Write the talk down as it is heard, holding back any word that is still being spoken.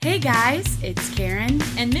Hey guys, it's Karen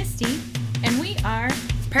and Misty, and we are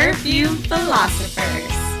Perfume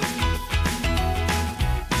Philosophers.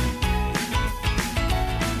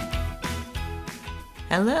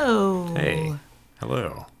 Hello. Hey.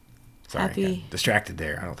 Hello. Sorry, Happy- I got distracted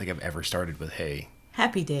there. I don't think I've ever started with hey.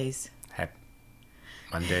 Happy days.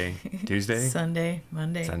 Monday, Tuesday? Sunday,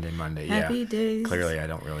 Monday. Sunday, Monday, Happy yeah. days. Clearly, I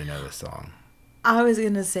don't really know this song. I was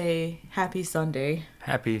going to say Happy Sunday,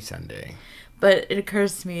 Happy Sunday. but it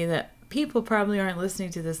occurs to me that people probably aren't listening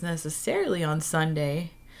to this necessarily on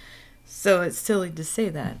Sunday, so it's silly to say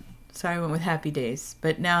that. So I went with Happy Days,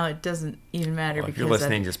 but now it doesn't even matter Well, if because you're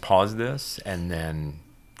listening, just pause this and then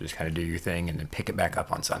just kind of do your thing and then pick it back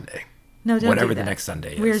up on Sunday. no, don't Whatever do the that. next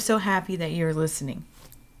Sunday is. We are so happy that you're listening.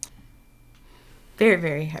 Very,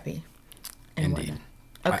 very happy. And Indeed. whatnot.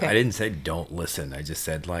 Okay. I didn't say don't listen. I just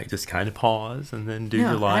said, just kind of pause and then do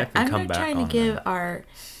your life and come back on. I'm not trying to give our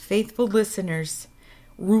faithful listeners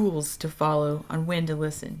rules to follow on when to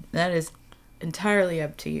listen. That is entirely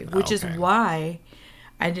up to you, which is Okay. why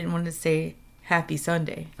I didn't want to say Happy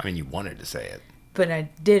Sunday, I mean, you wanted to say it. but I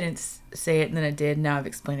didn't say it, and then I did. Now I've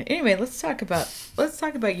explained it. Anyway, let's talk about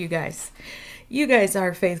you guys. You guys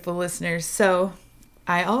are faithful listeners, so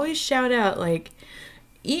I always shout out,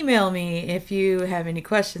 email me if you have any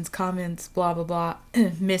questions, comments, blah, blah, blah,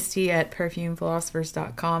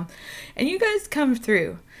 misty@perfumephilosophers.com. And you guys come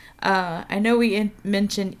through. I know we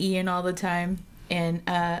mention Ian all the time, and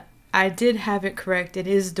I did have it correct. It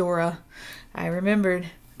is Dora. I remembered,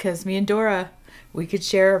 because me and Dora, we could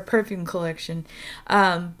share a perfume collection.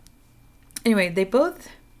 Anyway, they both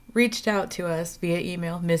reached out to us via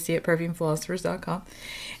email, misty@perfumephilosophers.com.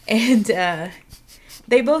 And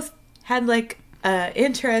they both had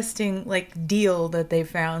interesting deal that they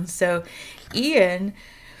found. So Ian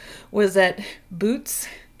was at Boots,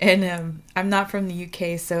 and I'm not from the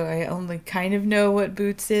UK, so I only kind of know what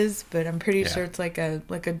Boots is, but I'm pretty sure it's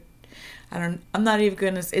I'm not even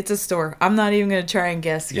gonna. It's a store. I'm not even gonna try and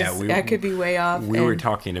guess. I could be way off. We were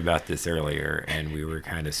talking about this earlier, and we were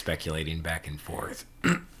kind of speculating back and forth.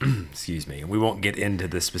 Excuse me. We won't get into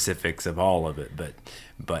the specifics of all of it, but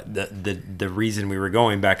the reason we were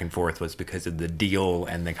going back and forth was because of the deal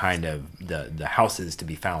and the kind of the houses to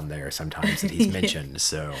be found there sometimes that he's mentioned.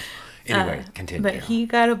 So anyway, continue. But he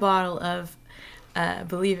got a bottle of, I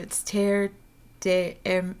believe it's Terre de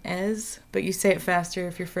Hermes, but you say it faster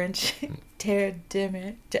if you're French. Terre de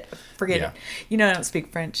Hermes. Forget it. You know I don't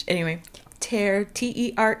speak French. Anyway, Terre,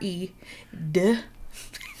 T-E-R-E, de.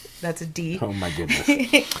 That's a D. Oh my goodness.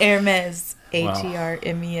 Hermes,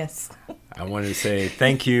 H-E-R-M-E-S. I wanted to say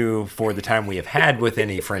thank you for the time we have had with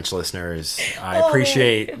any French listeners. I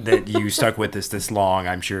appreciate that you stuck with us this long.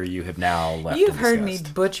 I'm sure you have now left. You've heard me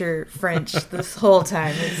butcher French this whole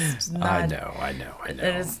time. It's not. I know. It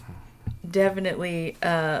is definitely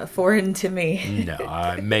foreign to me. No,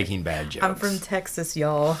 I'm making bad jokes. I'm from Texas,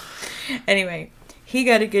 y'all. Anyway, he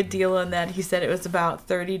got a good deal on that. He said it was about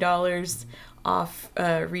 $30 off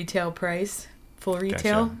retail price, full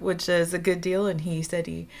retail, Gotcha. which is a good deal. And he said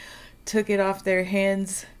he took it off their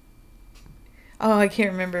hands. Oh, I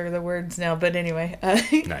can't remember the words now, but anyway.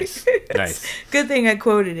 Nice. Good thing I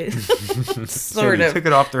quoted it. So he took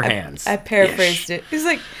it off their hands. I paraphrased it. It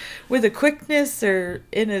was with a quickness or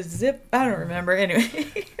in a zip. I don't remember.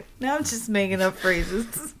 Anyway, now I'm just making up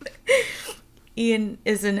phrases. Ian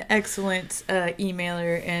is an excellent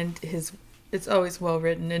emailer, and it's always well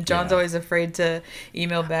written, and John's always afraid to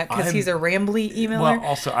email back because he's a rambly emailer. Well,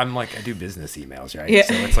 also, I do business emails, right? Yeah.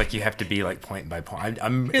 So it's you have to be point by point.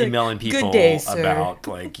 I'm emailing people "Good day, sir." about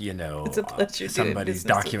It's a pleasure doing somebody's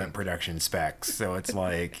business document production specs. So it's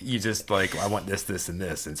you just I want this, this, and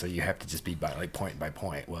this, and so you have to just be by point by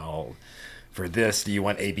point. Well, for this, do you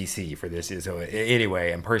want ABC? For this is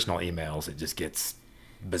anyway. In personal emails, it just gets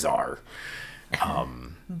bizarre. So,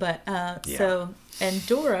 and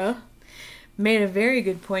Dora made a very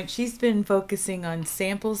good point. She's been focusing on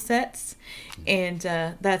sample sets, and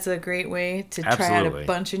that's a great way to try out Absolutely. a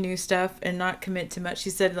bunch of new stuff and not commit too much.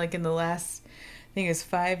 She said in the last, I think it was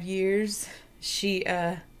 5 years, she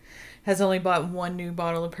has only bought one new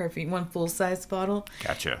bottle of perfume, one full-size bottle.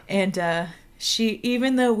 Gotcha. And she,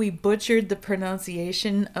 even though we butchered the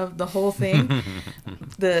pronunciation of the whole thing,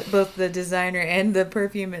 both the designer and the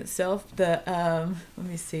perfume itself, let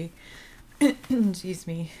me see, excuse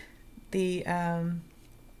me, the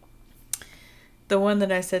one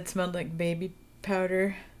that I said smelled like baby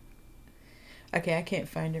powder. Okay, I can't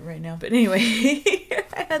find it right now, but anyway,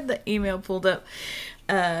 I had the email pulled up.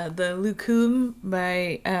 The Lucum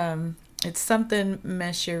by it's something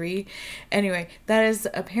Mecherie. Anyway, that is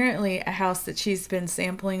apparently a house that she's been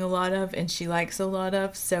sampling a lot of and she likes a lot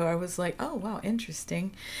of. So I was like, oh, wow,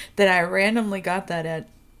 interesting. That I randomly got that at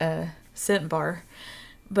a scent bar.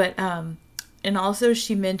 But, and also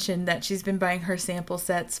she mentioned that she's been buying her sample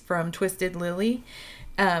sets from Twisted Lily,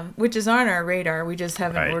 which is on our radar. We just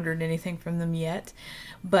haven't ordered anything from them yet.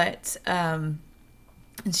 But, and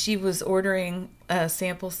she was ordering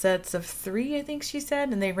sample sets of 3, I think she said,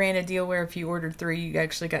 and they ran a deal where if you ordered 3, you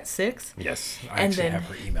actually got 6. Yes, I And actually then- have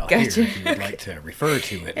her email Gotcha. here if you would like to refer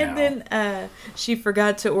to it now. And then she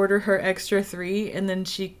forgot to order her extra 3, and then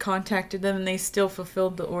she contacted them, and they still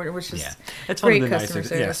fulfilled the order, which is It's one great of the customer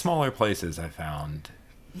nicer, service. smaller places I found.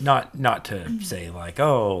 Not to say like,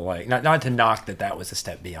 oh, like not to knock that was a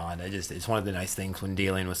step beyond. It's one of the nice things when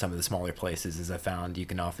dealing with some of the smaller places is I found you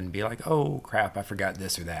can often be like, oh crap, I forgot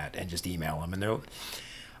this or that, and just email them, and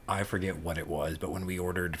I forget what it was, but when we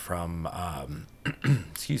ordered from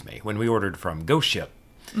when we ordered from Ghost Ship,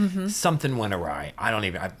 something went awry.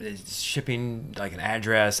 Shipping like an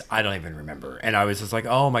address, I don't even remember. And I was just like,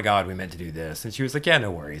 oh my God, we meant to do this. And she was like, yeah, no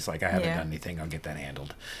worries. Like, I haven't done anything. I'll get that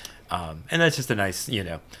handled. And that's just a nice,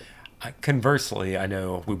 conversely, I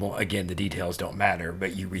know we won't, again, the details don't matter,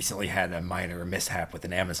 but you recently had a minor mishap with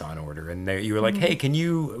an Amazon order, and you were like, hey, can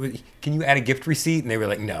you add a gift receipt? And they were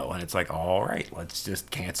like, no. And it's like, all right, let's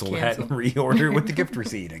just cancel that and reorder with the gift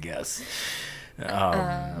receipt, I guess.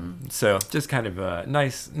 So just kind of a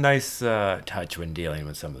nice touch when dealing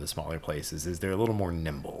with some of the smaller places is they're a little more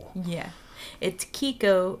nimble. Yeah. It's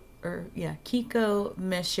Kiko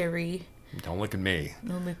Mecherie. Don't look at me.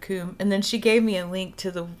 Loukoum. And then she gave me a link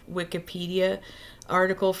to the Wikipedia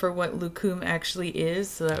article for what Loukoum actually is,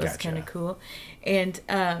 so that was kind of cool. And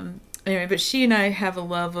anyway, but she and I have a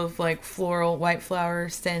love of like floral white flower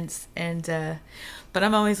scents, and but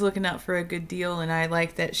I'm always looking out for a good deal, and I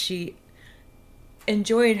like that she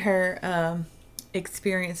enjoyed her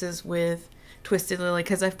experiences with Twisted Lily,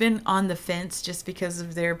 because I've been on the fence just because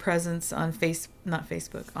of their presence on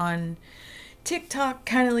on TikTok.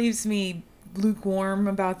 Kind of leaves me lukewarm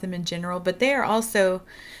about them in general, but they are also,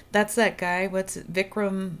 that's that guy,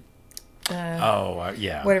 Vikram,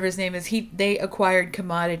 whatever his name is, they acquired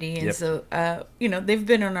Commodity, and so they've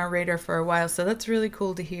been on our radar for a while, so that's really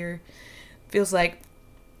cool to hear. Feels like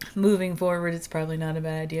moving forward it's probably not a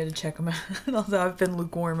bad idea to check them out, although I've been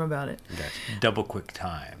lukewarm about it. Double quick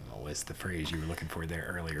time was the phrase you were looking for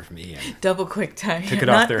there earlier from Ian. Double quick time. Took it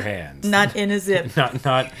off their hands. Not in a zip. not.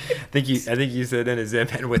 I think you said in a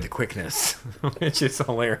zip and with the quickness, which is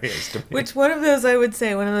hilarious to me. Which one of those I would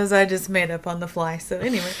say? One of those I just made up on the fly. So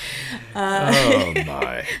anyway. Oh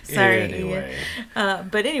my. Sorry. Anyway. Ian.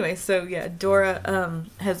 But anyway, so yeah, Dora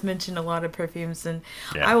has mentioned a lot of perfumes, and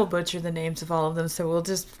I will butcher the names of all of them. So we'll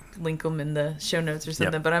just link them in the show notes or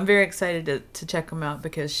something. Yep. But I'm very excited to check them out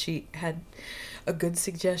because she had a good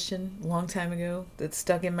suggestion a long time ago that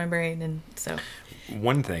stuck in my brain, and so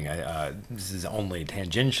one thing this is only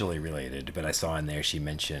tangentially related, but I saw in there she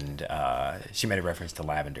mentioned she made a reference to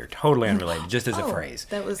lavender, totally unrelated, just as a phrase.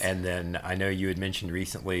 That was... And then I know you had mentioned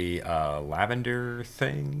recently lavender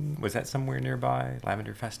thing. Was that somewhere nearby?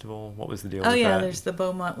 Lavender festival? What was the deal with that? There's the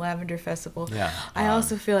Beaumont Lavender Festival. Yeah. I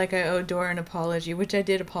also feel like I owe Dora an apology, which I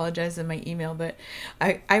did apologize in my email, but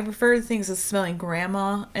I refer to things as smelling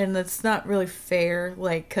grandma, and that's not really fair,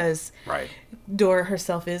 like, because Dora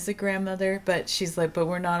herself is a grandmother, but she's like, but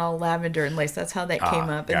we're not all lavender and lace. That's how that came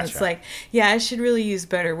up. And it's like, I should really use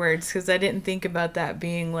better words, because I didn't think about that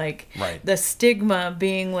being like the stigma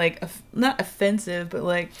being like not offensive, but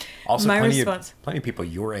like also my plenty response. Plenty of people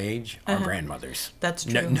your age are grandmothers. That's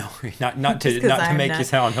true. No, not to make you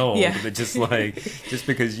sound old, but just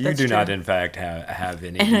because you do not in fact have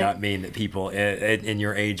any, do not mean that people in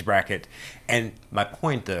your age bracket. And my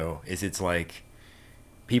point though is it's like,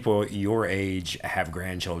 people your age have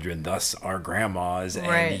grandchildren, thus are grandmas,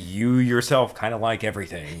 and you yourself kind of like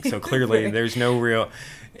everything. So clearly there's no real,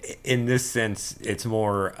 in this sense, it's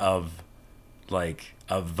more of like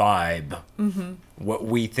a vibe. Mm-hmm. What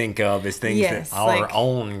we think of as things that our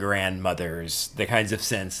own grandmothers, the kinds of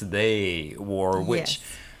scents they wore, which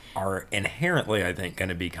are inherently, I think, going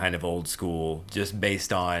to be kind of old school, just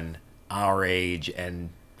based on our age and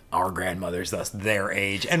our grandmothers, thus their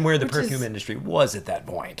age, and where the perfume industry was at that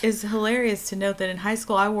point. It's hilarious to note that in high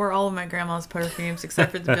school I wore all of my grandma's perfumes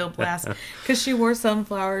except for the Bill Blast, because she wore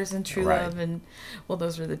Sunflowers and True Love, and well,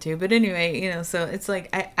 those were the two. But anyway, so it's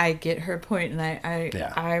like I get her point, and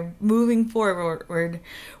I moving forward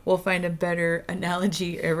we'll find a better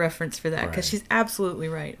analogy or reference for that, because she's absolutely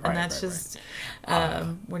right, and that's just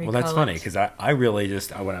what do you call that's it? funny, because I really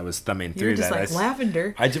just, when I was thumbing through just that, like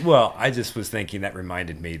lavender. I just was thinking that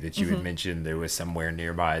reminded me that you had mentioned there was somewhere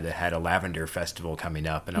nearby that had a lavender festival coming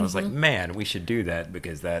up, and I was like, man, we should do that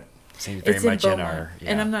because that seems very much in our.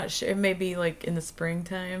 Yeah. And I'm not sure. It may be like in the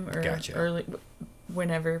springtime or early,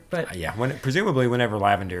 whenever. But yeah, presumably whenever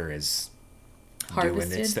lavender is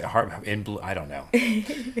harvested. In blue. I don't know.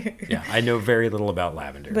 Yeah, I know very little about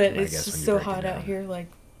lavender. But it's just so hot out here. Like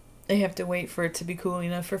they have to wait for it to be cool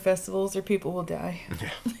enough for festivals, or people will die. Yeah.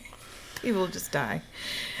 People will just die.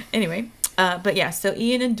 Anyway. But yeah, so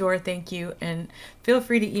Ian and Dor, thank you, and feel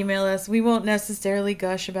free to email us. We won't necessarily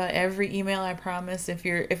gush about every email, I promise. If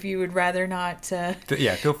you would rather not,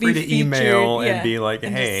 feel free to email and be like,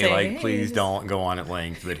 and hey, say, like please don't go on at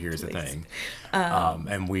length, but here's the thing,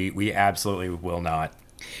 and we absolutely will not.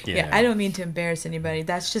 You know. I don't mean to embarrass anybody.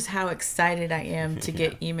 That's just how excited I am to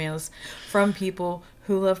get emails from people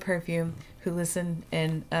who love perfume, who listen,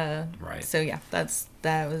 and right. So yeah, that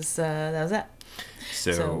was that.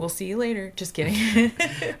 So we'll see you later. Just kidding.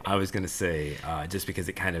 I was going to say, just because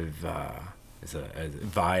it kind of is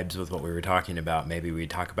vibes with what we were talking about, maybe we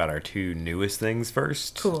talk about our two newest things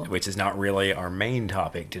first. Cool. Which is not really our main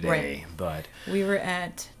topic today, right. But we were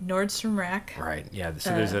at Nordstrom Rack. Right. Yeah.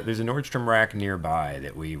 So there's a Nordstrom Rack nearby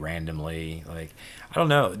that we randomly I don't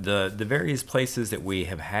know, the various places that we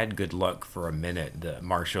have had good luck for a minute, the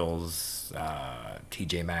Marshalls,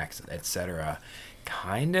 TJ Maxx, etc.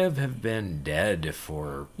 kind of have been dead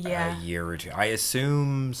for a year or two. I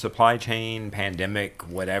assume supply chain, pandemic,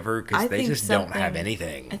 whatever, because they just don't have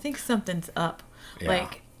anything. I think something's up. Yeah.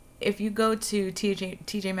 Like, if you go to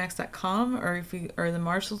tjmax.com or the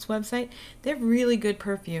Marshalls website, they have really good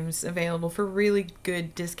perfumes available for really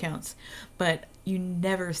good discounts. But you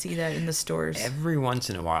never see that in the stores. Every once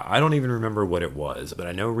in a while. I don't even remember what it was, but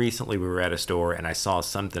I know recently we were at a store and I saw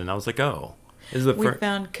something and I was like, oh. We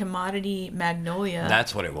found Commodity Magnolia.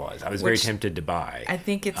 That's what it was. I was very tempted to buy. I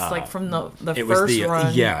think it's like from the first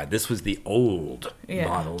run. Yeah, this was the old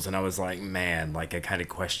bottles. And I was like, man, like I kind of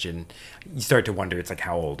question. You start to wonder, it's like,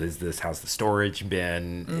 how old is this? How's the storage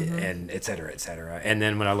been? And et cetera, et cetera. And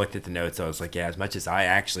then when I looked at the notes, I was like, yeah, as much as I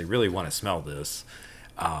actually really want to smell this,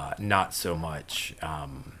 not so much. I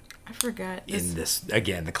forgot. In this,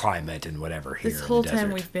 again, the climate and whatever here. This whole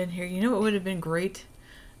time we've been here, you know what would have been great?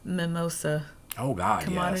 Mimosa. Oh God,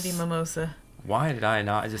 Commodity Mimosa. Why did I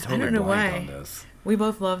not? I just totally blanked on this. We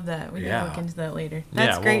both love that. We can look into that later.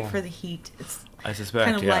 That's great for the heat. It's I suspect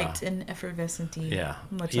kind of light and effervescent-y. Yeah,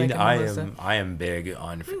 much like a mimosa. I am big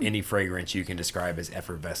on any fragrance you can describe as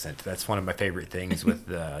effervescent. That's one of my favorite things with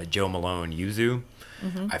Joe Malone Yuzu.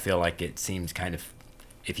 I feel like it seems kind of,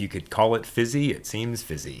 if you could call it fizzy, it seems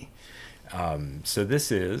fizzy. So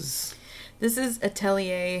this is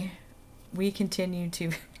Atelier. We continue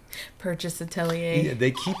to purchase Atelier. Yeah,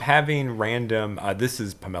 they keep having random. This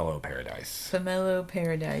is Pomelo Paradise. Pomelo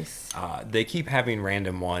Paradise. They keep having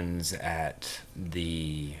random ones at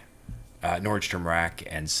the Nordstrom Rack,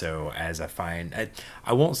 and so as I find,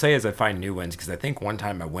 I won't say as I find new ones, because I think one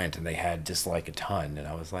time I went and they had just like a ton, and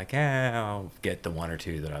I was like, I'll get the one or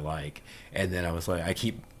two that I like, and then I was like, I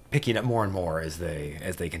keep picking up more and more as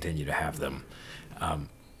they continue to have them. One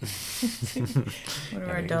of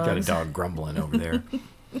our dogs. Got a dog grumbling over there.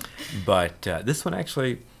 But this one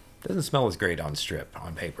actually doesn't smell as great on strip,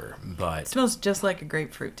 on paper. But it smells just like a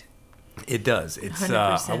grapefruit. It does. It's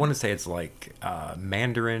 100%. I want to say it's like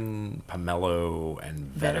mandarin, pomelo,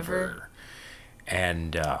 and vetiver.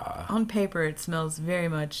 And on paper, it smells very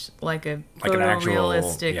much like a like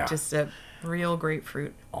photorealistic, just a real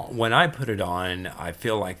grapefruit. When I put it on, I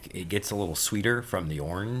feel like it gets a little sweeter from the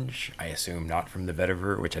orange. I assume not from the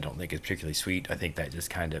vetiver, which I don't think is particularly sweet. I think that just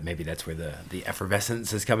kind of, maybe that's where the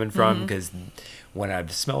effervescence is coming from, because when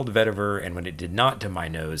I've smelled vetiver and when it did not, to my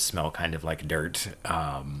nose, smell kind of like dirt,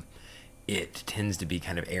 it tends to be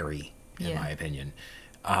kind of airy, in my opinion.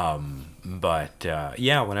 But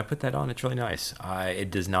when I put that on, it's really nice. It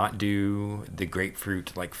does not do the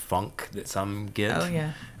grapefruit like funk that some get. Oh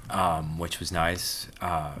yeah. Which was nice.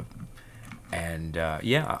 I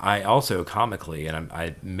also comically, and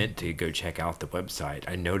I meant to go check out the website,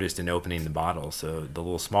 I noticed in opening the bottle, so the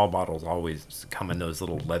little small bottles always come in those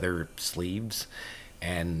little leather sleeves,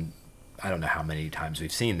 and I don't know how many times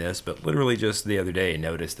we've seen this, but literally just the other day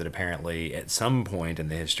noticed that apparently at some point in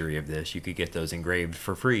the history of this, you could get those engraved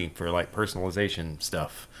for free for like personalization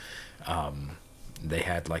stuff. They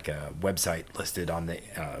had like a website listed on the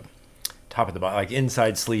top of the box, like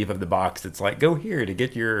inside sleeve of the box, it's like, go here to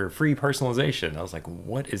get your free personalization. I was like,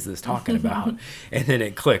 what is this talking about? And then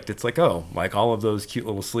it clicked. It's like, oh, like all of those cute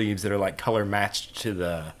little sleeves that are like color matched to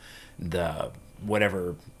the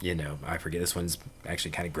whatever, I forget, this one's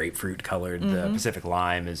actually kind of grapefruit colored. The Pacific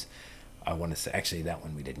Lime is I want to say, actually, that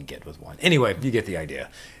one we didn't get with one. Anyway, you get the idea.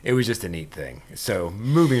 It was just a neat thing. So,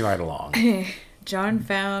 moving right along. John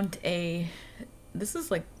found this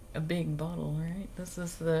is like a big bottle, right? This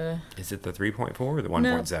is Is it the 3.4 or the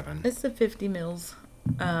 1.7? No, it's the 50 mils,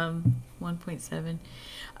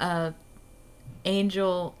 1.7.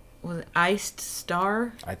 Angel, was it Iced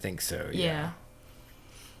Star? I think so, yeah.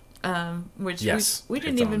 Which yes, we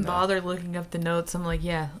didn't even bother looking up the notes. I'm like,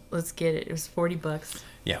 yeah, let's get it. It was $40.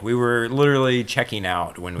 Yeah, we were literally checking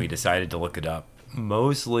out when we decided to look it up.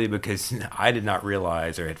 Mostly because I did not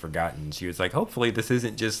realize or had forgotten. She was like, hopefully this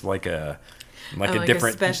isn't just like a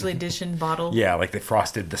different a special edition bottle. Yeah, like they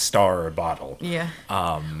frosted the star bottle. Yeah.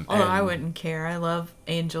 Although I wouldn't care. I love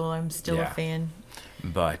Angel. I'm still a fan.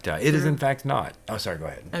 But it is in fact not. Oh, sorry. Go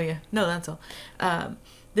ahead. Oh yeah. No, that's all.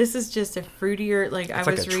 This is just a fruitier. Like it's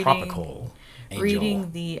I was reading. Tropical Angel.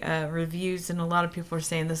 Reading the reviews, and a lot of people are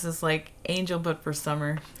saying this is like Angel but for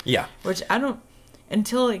summer. Yeah. Which I don't.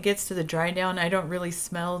 Until it gets to the dry down, I don't really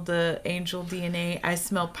smell the Angel DNA. I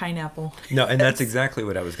smell pineapple. No, and that's exactly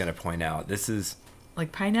what I was going to point out. This is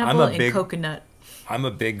like pineapple and coconut. I'm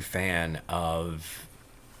a big fan of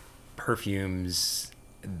perfumes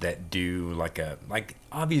that do like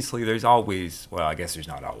obviously there's always, well, I guess there's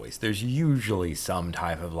not always. There's usually some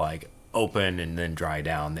type of like open and then dry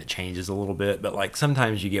down that changes a little bit, but like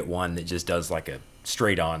sometimes you get one that just does like a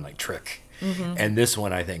straight on like trick. Mm-hmm. And this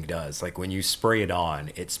one I think does. Like when you spray it on,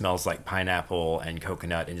 it smells like pineapple and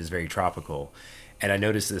coconut and is very tropical. And I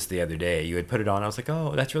noticed this the other day. You had put it on. I was like,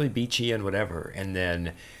 oh, that's really beachy and whatever. And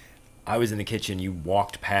then I was in the kitchen. You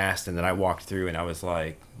walked past, and then I walked through, and I was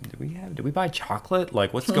like, did we buy chocolate?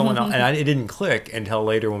 Like, what's going on? And it didn't click until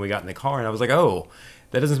later when we got in the car, and I was like, oh,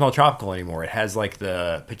 that doesn't smell tropical anymore. It has like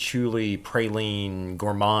the patchouli, praline,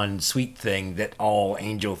 gourmand, sweet thing that all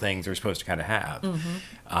Angel things are supposed to kind of have.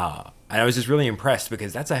 Mm-hmm. And I was just really impressed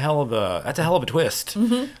because that's a hell of a twist.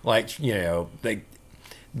 Mm-hmm. Like, like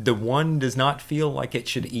the one does not feel like it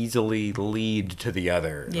should easily lead to the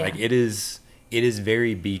other. Yeah. Like it is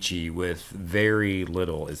very beachy with very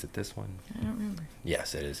little. Is it this one? I don't remember.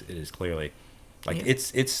 Yes, it is. It is clearly like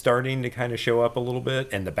it's starting to kind of show up a little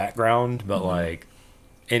bit in the background, but like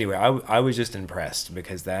anyway, I was just impressed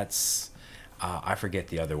because that's I forget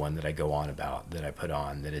the other one that I go on about that I put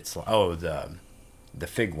on that it's the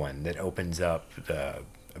fig one that opens up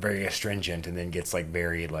very astringent and then gets like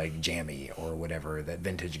very like jammy or whatever, that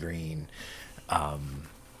vintage green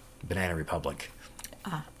Banana Republic.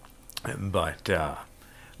 But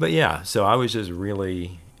yeah, so I was just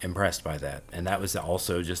really impressed by that, and that was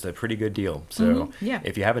also just a pretty good deal. So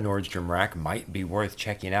if you have a Nordstrom rack, might be worth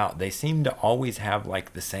checking out. They seem to always have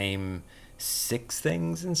like the same 6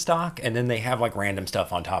 things in stock, and then they have like random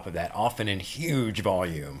stuff on top of that, often in huge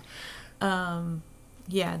volume.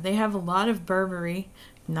 Yeah, they have a lot of Burberry.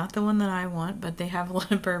 Not the one that I want, but they have a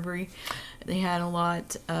lot of Burberry. They had a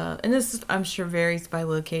lot, and this I'm sure varies by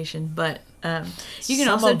location, but you can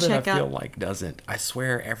also check out. I feel like doesn't. I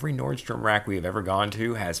swear every Nordstrom rack we've ever gone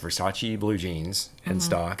to has Versace blue jeans in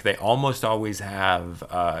stock. They almost always have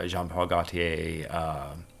Jean Paul Gaultier.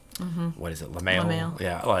 What is it, La Mail?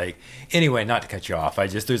 Yeah, like anyway, not to cut you off.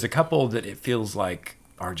 There's a couple that it feels like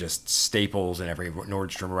are just staples in every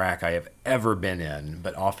Nordstrom rack I have ever been in,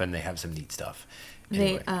 but often they have some neat stuff.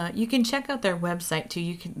 Anyway. You can check out their website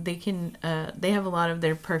too. They have a lot of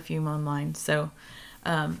their perfume online, so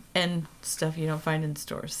and stuff you don't find in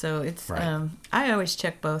stores. So it's right. I always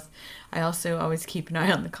check both. I also always keep an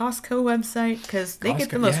eye on the Costco website because they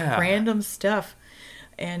get the most random stuff.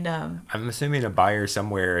 And I'm assuming a buyer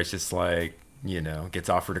somewhere is just like, gets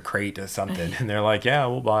offered a crate or something, and they're like, yeah,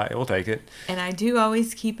 we'll take it. And I do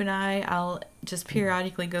always keep an eye. I'll just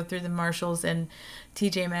periodically go through the Marshalls and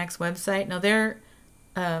TJ Maxx website. Now their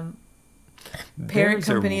parent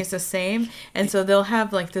company is the same, and so they'll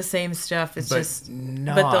have like the same stuff. But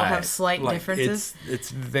they'll have slight differences.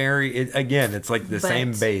 It's it's like the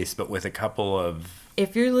same base, but with a couple of.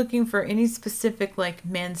 If you're looking for any specific like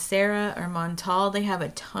Mancera or Montal, they have a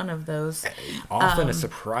ton of those. Often a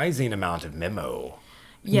surprising amount of memo.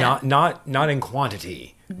 Yeah. Not in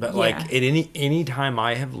quantity, but like at any time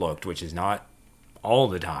I have looked, which is not all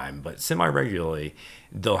the time, but semi-regularly,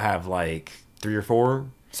 they'll have like 3 or 4,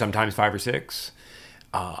 sometimes 5 or 6.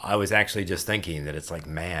 I was actually just thinking that it's like,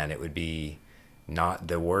 man, it would be not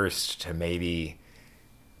the worst to maybe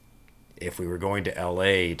if we were going to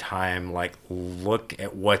LA, time like look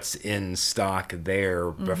at what's in stock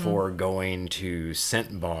there before going to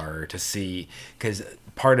Scent Bar to see, because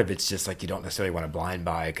part of it's just like you don't necessarily want to blind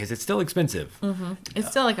buy because it's still expensive. It's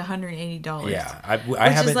still like $180. Yeah, which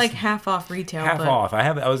haven't is like half off retail. half off.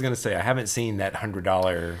 I was gonna say I haven't seen that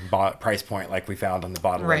 $100 price point like we found on the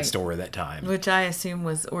Bottle Red store that time. Which I assume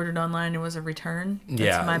was ordered online and was a return. That's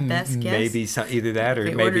Yeah, my best guess. maybe either that or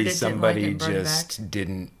They ordered maybe it, somebody didn't like it, brought it just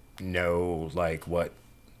didn't know like what.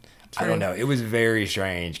 I True. don't know. It was very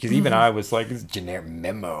strange because even I was like, "It's generic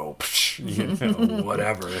memo, you know,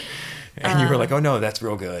 whatever." And you were like, "Oh no, that's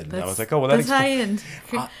real good." And I was like, "Oh well, that's high end."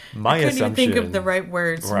 My I couldn't even think assumption- of the right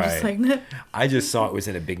words. I'm just Right. like, I just saw it was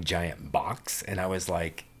in a big giant box, and I was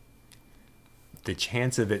like, the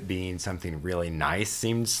chance of it being something really nice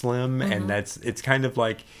seemed slim, and it's kind of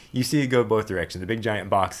like you see it go both directions. The big giant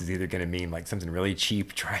box is either going to mean like something really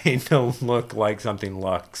cheap trying to look like something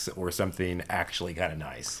luxe or something actually kind of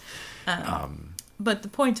nice. But the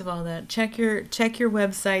point of all that, check your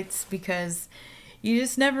websites because you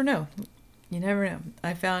just never know. You never know.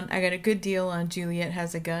 I got a good deal on Juliet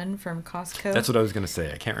Has a Gun from Costco. That's what I was going to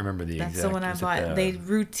say. I can't remember the exact. That's the one I bought. They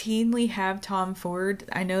routinely have Tom Ford.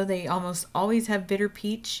 I know they almost always have Bitter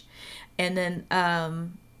Peach. And then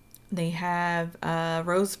they have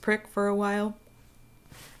Rose Prick for a while.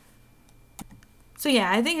 So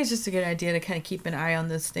yeah, I think it's just a good idea to kind of keep an eye on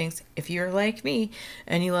those things. If you're like me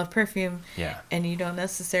and you love perfume and you don't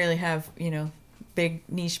necessarily have, big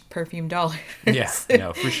niche perfume dollars. Yeah,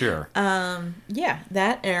 no, for sure. Yeah,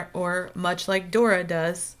 that or much like Dora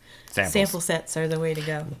does, sample sets are the way to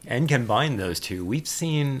go. And combine those two. We've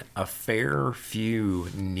seen a fair few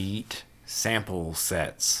neat sample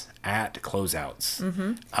sets at closeouts.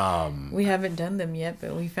 We haven't done them yet,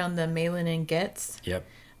 but we found the Malin and Getz. Yep.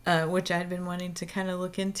 Which I'd been wanting to kind of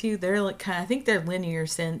look into. They're like I think they're linear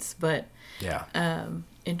scents, but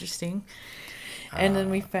interesting. And then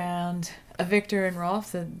we found a Victor and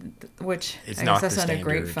Rolf, which I guess that's not a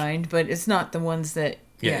great find, but it's not the ones that.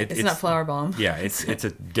 Yeah, it's not Flower Bomb. Yeah, it's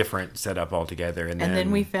a different setup altogether. And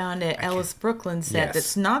then we found an Ellis Brooklyn set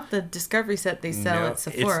that's not the Discovery set they sell at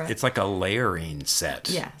Sephora. It's like a layering set.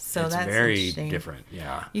 Yeah, so it's that's very different.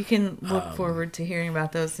 Yeah, you can look forward to hearing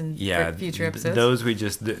about those in future episodes.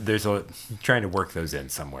 Those there's trying to work those in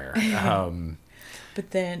somewhere.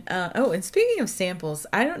 But then, and speaking of samples,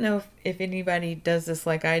 I don't know if anybody does this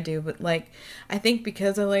like I do, but like, I think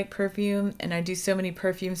because I like perfume and I do so many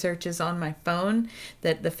perfume searches on my phone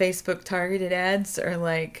that the Facebook targeted ads are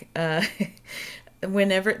like,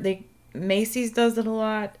 Macy's does it a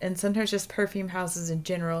lot, and sometimes just perfume houses in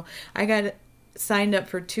general. I got signed up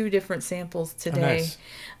for 2 different samples today.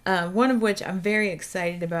 Oh, nice. One of which I'm very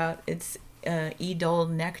excited about. It's Idol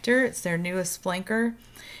Nectar. It's their newest flanker.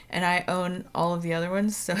 And I own all of the other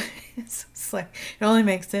ones, so it's like it only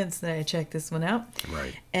makes sense that I check this one out.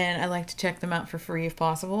 Right. And I like to check them out for free if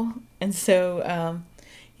possible. And so,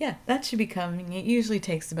 that should be coming. It usually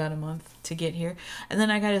takes about a month to get here. And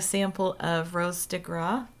then I got a sample of Rose Stick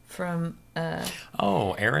Raw from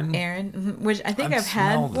Erin, which I think I've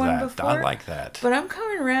had one before. I like that. But I'm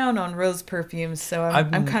coming around on rose perfumes, so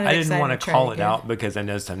I'm kind of excited. I didn't want to call it again. out because I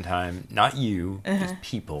know sometimes, not you, just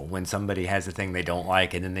people, when somebody has a thing they don't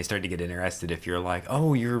like and then they start to get interested, if you're like,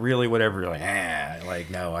 oh, you're really whatever, you're like,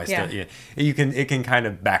 no, it can kind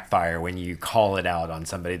of backfire when you call it out on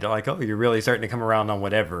somebody. They're like, oh, you're really starting to come around on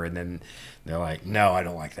whatever, and then they're like, no, I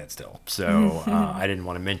don't like that still. So I didn't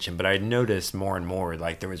want to mention, but I noticed more and more,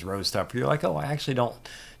 like there was rose stuff where you're like, oh, I actually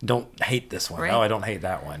don't hate this one. Right. Oh, I don't hate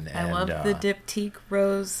that one. I love the Diptyque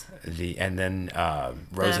Rose. And then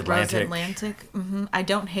Rose Atlantic. Rose Atlantic. I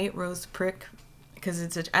don't hate Rose Prick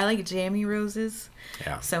because I like jammy roses.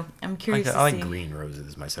 Yeah. So I'm curious to see. I like green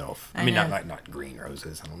roses myself. I mean, not green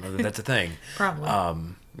roses. I don't know that that's a thing.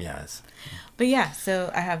 Probably. Yes. But yeah, so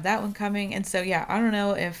I have that one coming. And so, yeah, I don't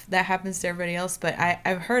know if that happens to everybody else, but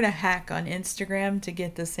I've heard a hack on Instagram to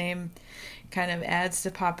get the same kind of ads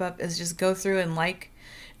to pop up is just go through and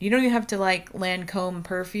you don't even have to like Lancome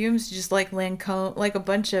perfumes, just like Lancome, like a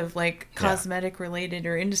bunch of like cosmetic related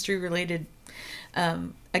or industry related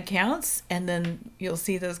accounts, and then you'll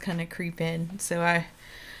see those kind of creep in. So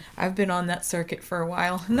I've been on that circuit for a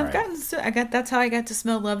while, and that's how I got to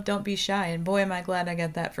smell Love Don't Be Shy, and boy am I glad I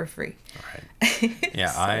got that for free. Right.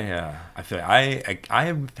 Yeah, I feel like I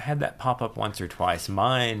have had that pop up once or twice.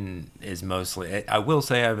 Mine is mostly, I will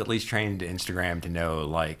say I've at least trained Instagram to know,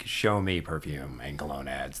 like, show me perfume and cologne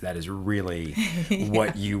ads. That is really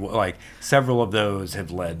what you like. Several of those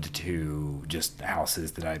have led to just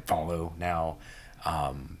houses that I follow now.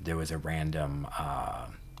 There was a random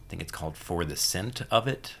think it's called For the Scent of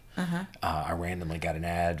It. I randomly got an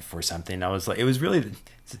ad for something. I was like, it was really the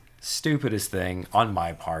stupidest thing on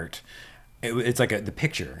my part. It's like the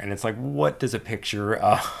picture, and it's like, what does a picture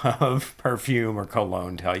of perfume or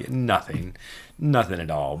cologne tell you? Nothing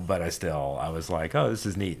at all. But I was like, oh, this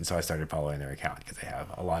is neat, and so I started following their account because they have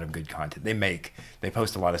a lot of good content. They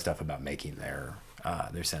post a lot of stuff about making their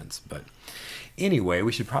scents. But anyway,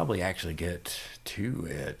 we should probably actually get to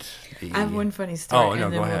it. I have one funny story, Oh, no, and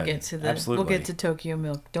then go we'll ahead. get to Absolutely. we'll get to Tokyo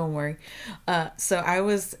Milk. Don't worry. So I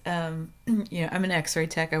was, I'm an X-ray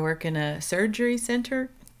tech. I work in a surgery center.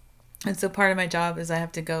 And so part of my job is I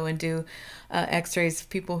have to go and do X-rays of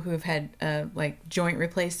people who have had like joint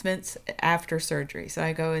replacements after surgery. So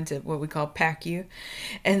I go into what we call PACU.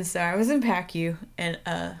 And so I was in PACU, and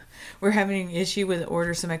we're having an issue with the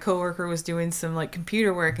order. So my coworker was doing some like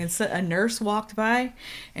computer work, and so a nurse walked by,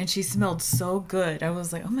 and she smelled so good. I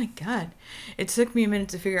was like, oh my God. It took me a minute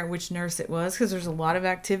to figure out which nurse it was because there's a lot of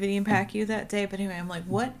activity in PACU that day. But anyway, I'm like,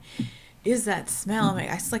 what is that smell? I'm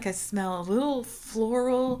like, I smell a little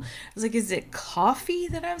floral. I was like, is it coffee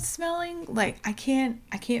that I'm smelling? Like, I can't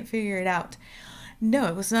figure it out. No,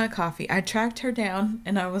 it was not coffee. I tracked her down,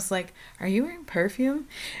 and I was like, are you wearing perfume?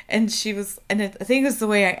 And she was, and I think it was the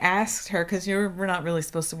way I asked her, because we're not really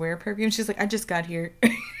supposed to wear perfume. She's like, I just got here.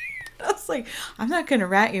 I was like, I'm not going to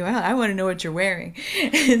rat you out. I want to know what you're wearing.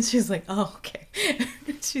 And she's like, oh, okay.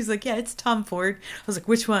 She's like, yeah, it's Tom Ford. I was like,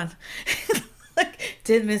 which one? Like,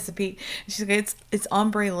 didn't miss a beat. She's like, it's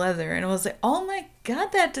ombre leather. And I was like, oh my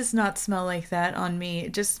God, that does not smell like that on me.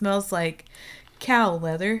 It just smells like cow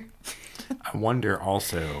leather. I wonder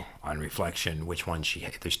also, on reflection, which one she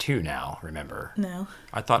had. There's two now, remember? No.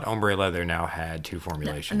 I thought ombre leather now had two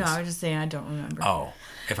formulations. No, I was just saying I don't remember. Oh,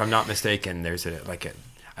 if I'm not mistaken, there's I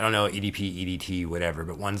don't know, EDP, EDT, whatever,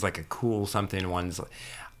 but one's like a cool something,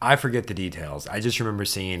 I forget the details. I just remember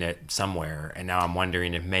seeing it somewhere, and now I'm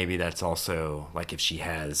wondering if maybe that's also, like, if she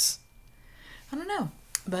has... I don't know.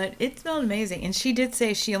 But it smelled amazing. And she did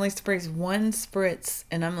say she only sprays one spritz.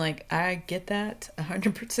 And I'm like, I get that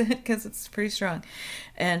 100% because it's pretty strong.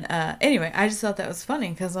 And anyway, I just thought that was funny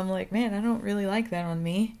because I'm like, man, I don't really like that on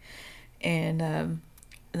me. And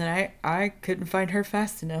then I couldn't find her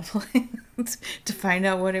fast enough to find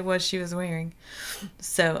out what it was she was wearing.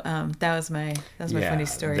 So that was my funny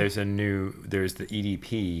story. There's the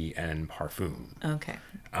EDP and Parfum. Okay.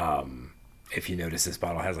 If you notice, this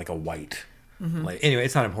bottle has like a white. Like, anyway,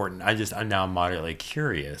 it's not important. I'm now moderately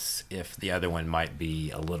curious if the other one might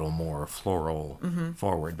be a little more floral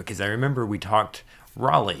forward, because I remember we talked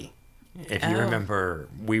Raleigh. If you remember,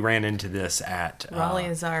 we ran into this at... Raleigh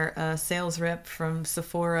is our sales rep from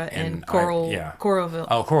Sephora in Coralville.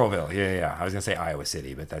 Oh, Coralville. Yeah. I was going to say Iowa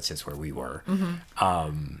City, but that's just where we were.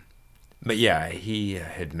 But yeah, he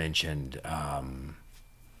had mentioned...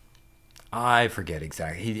 I forget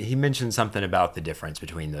exactly. He mentioned something about the difference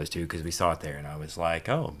between those two because we saw it there, and I was like,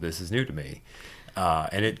 oh, this is new to me.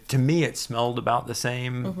 And to me, it smelled about the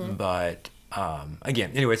same, but...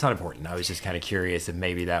 again, anyway, it's not important. I was just kind of curious if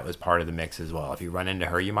maybe that was part of the mix as well. If you run into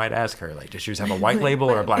her, you might ask her, like, does yours have a white label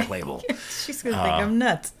or a black label? She's going to think I'm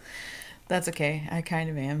nuts. That's okay. I kind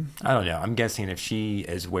of am. I don't know. I'm guessing if she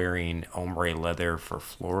is wearing ombre leather for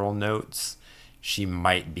floral notes, she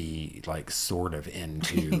might be, like, sort of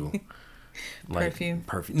into... like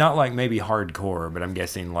perfume. Not like maybe hardcore, but I'm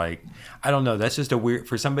guessing, like, I don't know. That's just a weird...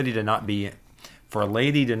 For a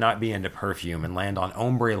lady to not be into perfume and land on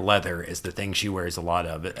ombre leather is the thing she wears a lot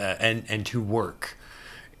of, and to work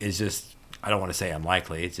is just, I don't want to say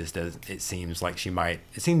unlikely. It just does. It seems like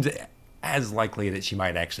it seems as likely that she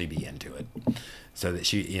might actually be into it. So that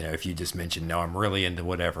she, if you just mentioned, no, I'm really into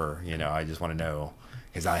whatever, I just want to know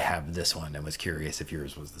because I have this one and was curious if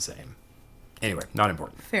yours was the same. Anyway, not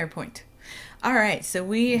important. Fair point. All right, so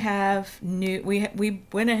we have we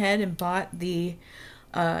went ahead and bought the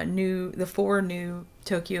 4 new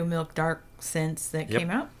Tokyo Milk Dark scents that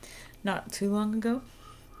came out not too long ago.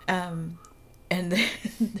 And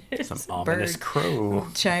there's some a ominous bird crow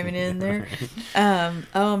chiming in there.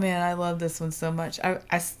 Oh man, I love this one so much. I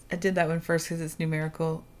did that one first because it's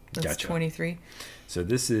numerical. That's Gotcha. 23. So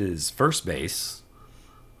this is First Base.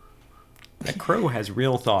 That crow has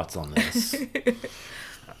real thoughts on this.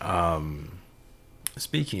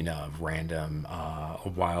 Speaking of random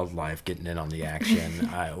wildlife getting in on the action,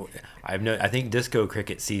 I think disco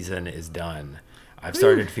cricket season is done. I've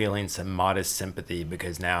started feeling some modest sympathy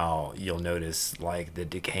because now you'll notice like the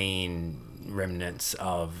decaying remnants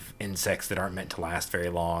of insects that aren't meant to last very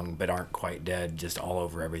long but aren't quite dead just all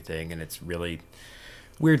over everything, and it's really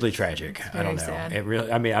weirdly tragic. I don't know. sad. It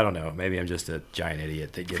really. I mean, I don't know. Maybe I'm just a giant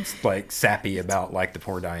idiot that gets like sappy about like the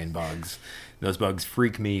poor dying bugs. Those bugs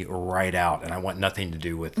freak me right out, and I want nothing to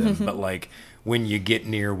do with them. But like when you get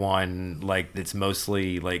near one, like it's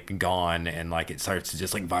mostly like gone, and like it starts to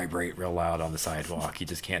just like vibrate real loud on the sidewalk, you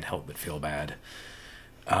just can't help but feel bad.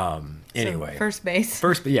 Anyway, So, first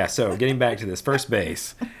base. So getting back to this first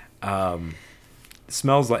base,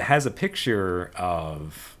 smells like has a picture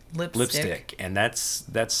of lipstick, and that's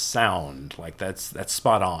sound like that's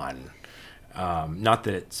spot on. Not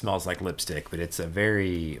that it smells like lipstick, but it's a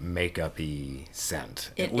very makeup-y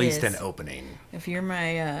scent. It at least is. an opening. If you're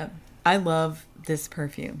my, I love this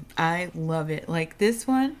perfume. I love it. Like this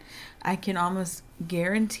one, I can almost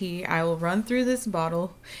guarantee I will run through this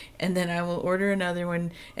bottle and then I will order another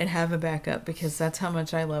one and have a backup because that's how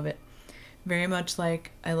much I love it. Very much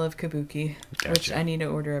like I love Kabuki, which Gotcha. I need to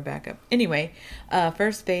order a backup. Anyway,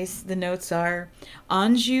 first base, the notes are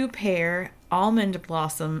Anjou pear, almond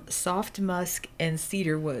blossom, soft musk, and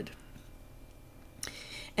cedarwood.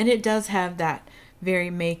 And it does have that very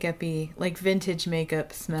makeup-y, like vintage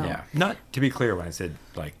makeup smell. Yeah. Not to be clear when I said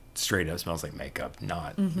like straight up smells like makeup,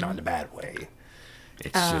 not in a bad way.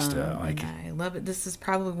 It's just like I love it. This is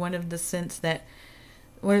probably one of the scents that,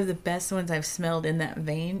 one of the best ones I've smelled in that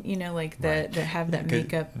vein. You know, like that have that 'cause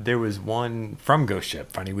makeup. There was one from Ghost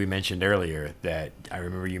Ship, funny we mentioned earlier, that I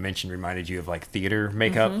remember you mentioned reminded you of like theater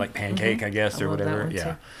makeup, like Pancake, I guess, I or love that whatever. one,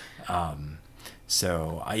 Yeah. too.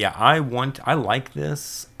 So yeah, I like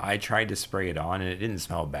this. I tried to spray it on and it didn't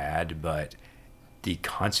smell bad, but the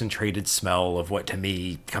concentrated smell of what to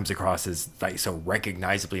me comes across as like so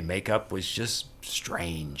recognizably makeup was just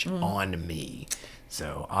strange on me.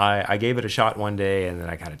 So I gave it a shot one day and then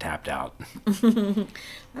I kind of tapped out. I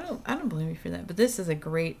don't blame you for that. But this is a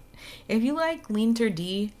great. If you like Linter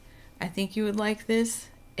D, I think you would like this.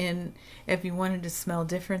 And if you wanted to smell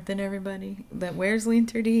different than everybody that wears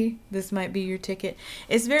Linter D, this might be your ticket.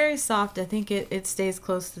 It's very soft. I think it stays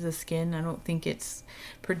close to the skin. I don't think it's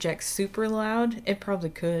projects super loud. It probably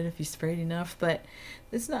could if you sprayed enough, but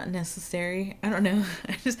it's not necessary. I don't know.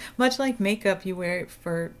 I just much like makeup, you wear it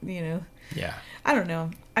for, you know. Yeah. I don't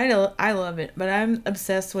know. I love it, but I'm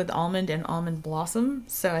obsessed with almond and almond blossom,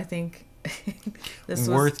 so I think this was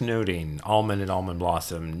Worth noting, almond and almond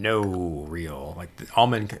blossom, no real like the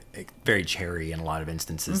almond, very cherry in a lot of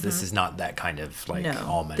instances. This is not that kind of like no.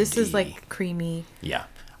 almond. This is like creamy. yeah.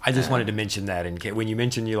 I just wanted to mention that in case when you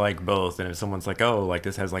mention you like both, and if someone's like, oh, like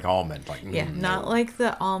this has like almond, like Yeah, not no. like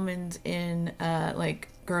the almond in like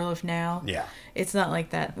Girl of Now. Yeah. It's not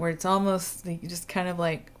like that where it's almost like, just kind of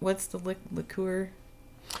like what's the liqueur?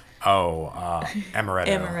 Oh, amaretto.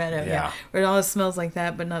 Amaretto, yeah. Where it almost smells like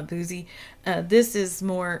that, but not boozy. This is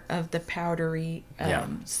more of the powdery, Yeah.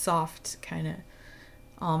 soft kind of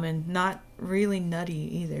almond. Not really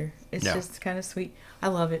nutty either. It's No. just kind of sweet. I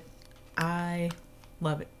love it. I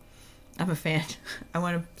love it. I'm a fan. I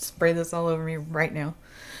want to spray this all over me right now.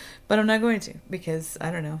 But I'm not going to because,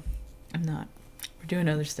 I don't know. I'm not. We're doing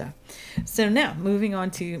other stuff. So now, moving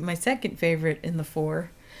on to my second favorite in the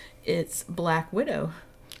four. It's Black Widow.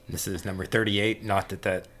 This is number 38. Not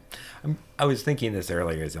that I was thinking this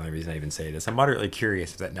earlier is the only reason I even say this. I'm moderately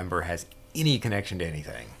curious if that number has any connection to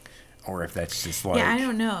anything, or if that's just like Yeah, I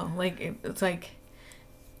don't know. Like it's like,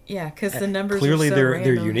 yeah, because the numbers clearly are so they're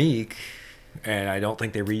random. unique, and I don't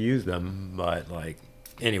think they reuse them. But like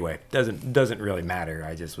anyway, doesn't really matter.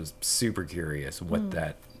 I just was super curious what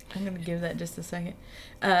that. I'm gonna give that just a second.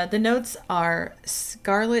 The notes are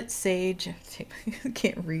scarlet sage. I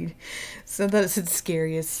can't read, so that's the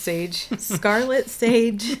scariest sage. Scarlet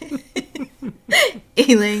sage,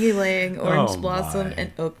 ylang ylang, orange Oh, blossom, my.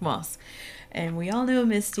 and oak moss. And we all know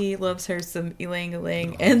Misty loves her some ylang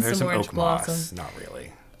ylang and There's some orange oak blossom. moss. Not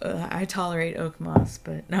really. I tolerate oak moss,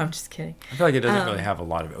 but no, I'm just kidding. I feel like it doesn't really have a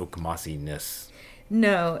lot of oak mossiness.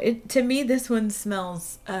 No, to me this one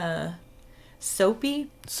smells soapy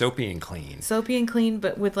Soapy and clean.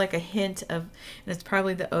 but with like a hint of, and it's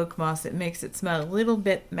probably the oak moss that makes it smell a little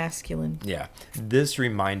bit masculine. Yeah. This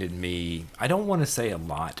reminded me, I don't want to say a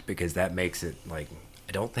lot because that makes it like,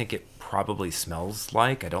 I don't think it probably smells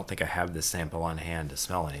like, I don't think I have this sample on hand to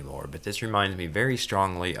smell anymore, but this reminds me very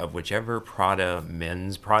strongly of whichever Prada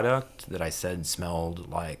men's product that I said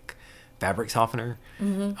smelled like fabric softener.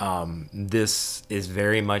 This is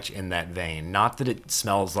very much in that vein. Not that it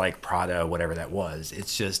smells like Prada, whatever that was.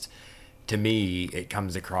 It's just, to me, it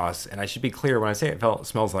comes across, and I should be clear when I say it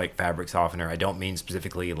smells like fabric softener, I don't mean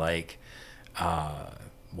specifically like,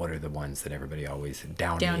 what are the ones that everybody always,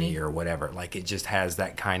 Downy Downy. or whatever. Like it just has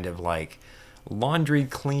that kind of like laundry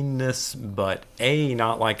cleanness, but A,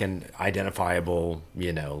 not like an identifiable,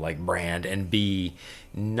 like brand, and B,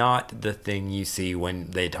 not the thing you see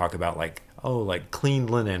when they talk about like, oh, like clean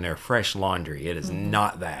linen or fresh laundry. It is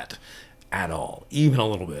not that at all, even a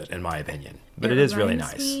little bit, in my opinion. But it is really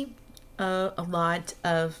reminds nice. me, a lot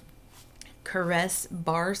of Caress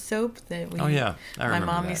bar soap that Oh, yeah. I my remember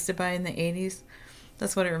mom that. used to buy in the 80s.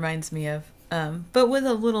 That's what it reminds me of. But with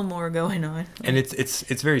a little more going on. And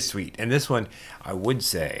it's very sweet. And this one, I would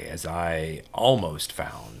say, as I almost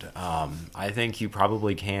found, I think you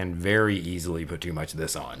probably can very easily put too much of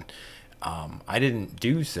this on. I didn't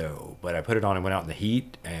do so, but I put it on and went out in the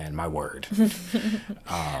heat, and my word.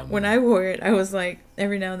 When I wore it, I was like,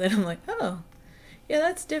 every now and then I'm like, oh, yeah,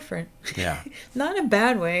 that's different. Yeah. Not in a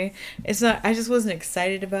bad way. It's not, I just wasn't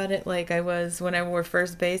excited about it like I was when I wore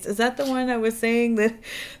First Base. Is that the one I was saying that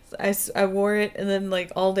I wore it and then like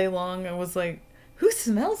all day long I was like, who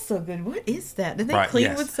smells so good? What is that? Did they Right, clean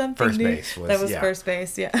yes. with something First new? Base was- that was yeah. First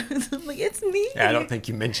Base, yeah. I'm like, it's me. Yeah, I don't think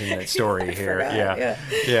you mentioned that story I here. forgot,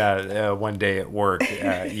 Yeah. One day at work,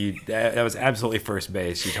 that was absolutely First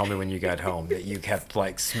Base. You told me when you got home that you kept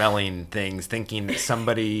like smelling things, thinking that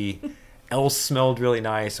somebody else smelled really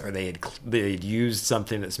nice, or they'd used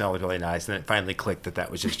something that smelled really nice, and it finally clicked that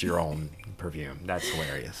was just your own perfume. That's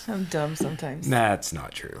hilarious. I'm dumb sometimes. That's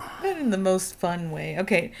not true. Not in the most fun way.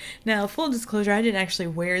 Okay, now full disclosure, I didn't actually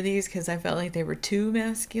wear these because I felt like they were too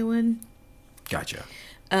masculine. Gotcha.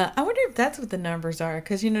 I wonder if that's what the numbers are,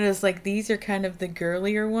 because you notice like these are kind of the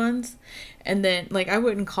girlier ones, and then like I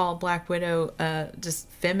wouldn't call Black Widow just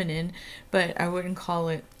feminine, but I wouldn't call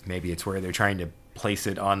it. Maybe it's where they're trying to place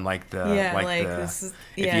it on like the this is,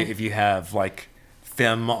 yeah. if you have like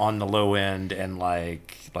femme on the low end and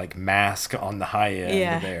like mask on the high end.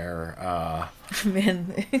 Yeah. There.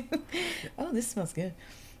 Man, oh, this smells good.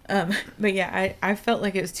 But yeah, I felt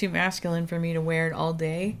like it was too masculine for me to wear it all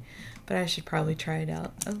day, but I should probably try it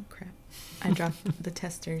out. Oh crap, I dropped the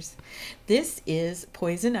testers. This is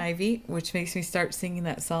Poison Ivy, which makes me start singing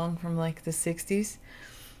that song from like the 60s.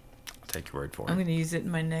 I'll take your word for I'm it. going to use it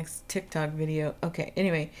in my next TikTok video. Okay,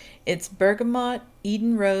 anyway, it's bergamot,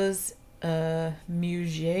 Eden Rose,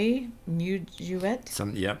 muguet,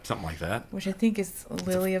 Something like that. which I think is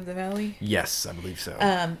lily of the valley. Yes, I believe so.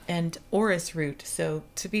 And orris root. So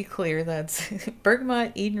to be clear, that's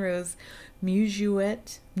bergamot, Eden Rose,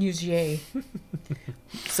 muguet.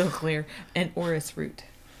 So clear. And orris root.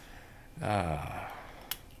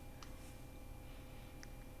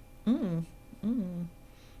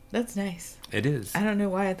 That's nice. It is. I don't know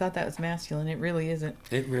why I thought that was masculine. It really isn't.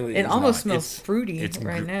 It really. It is almost not. smells fruity it's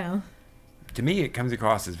right now. To me, it comes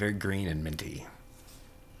across as very green and minty.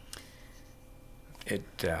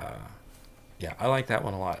 Yeah, I like that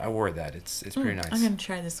one a lot. I wore that. It's pretty nice. I'm gonna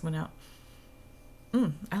try this one out.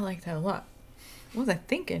 I like that a lot. What was I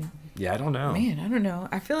thinking? Yeah, I don't know. Man, I don't know.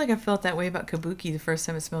 I feel like I felt that way about Kabuki the first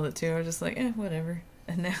time I smelled it too. I was just like, whatever.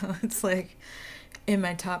 And now it's like in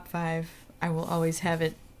my top 5. I will always have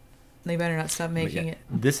it. They better not stop making it.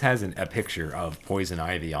 This has a picture of poison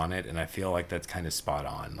ivy on it, and I feel like that's kind of spot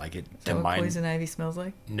on. Like it Is that what poison ivy smells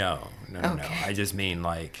like? No. Okay. I just mean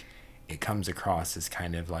like it comes across as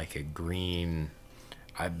kind of like a green.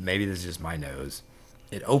 Maybe this is just my nose.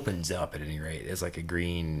 It opens up at any rate. It's like a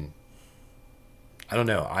green. I don't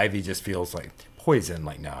know. Ivy just feels like poison.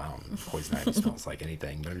 Like no, I don't, poison ivy smells like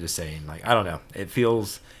anything. But I'm just saying, like I don't know. It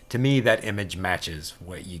feels to me that image matches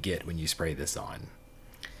what you get when you spray this on.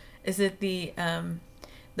 Is it the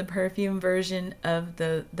perfume version of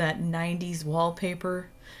that 90s wallpaper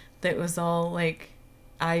that was all like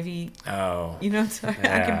ivy? Oh. You know what I'm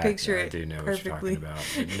talking? I can picture it I do know perfectly. what you're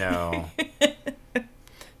talking about. But no.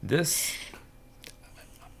 This.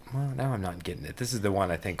 Well, now I'm not getting it. This is the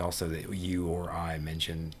one I think also that you or I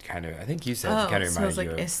mentioned. Kind of. I think you said Oh, kind it of smells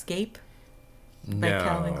reminded like you of. Escape. No,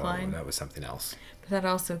 Calvin Klein? that was something else. But that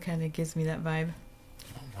also kind of gives me that vibe.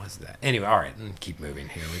 What was that? Anyway, all right. Keep moving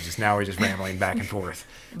here. We're just rambling back and forth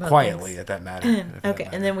About quietly. things. At that matter. Okay,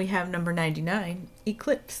 and then we have number 99,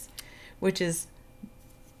 Eclipse, which is,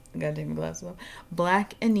 gotta take my glasses off,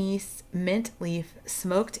 black anise, mint leaf,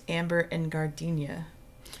 smoked amber, and gardenia.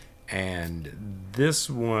 And this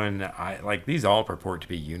one, I like. These all purport to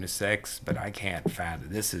be unisex, but I can't fathom.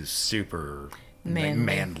 This is super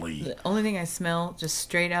manly. The only thing I smell just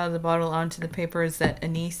straight out of the bottle onto the paper is that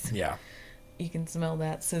anise. Yeah. You can smell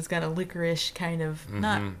that. So it's got a licorice kind of,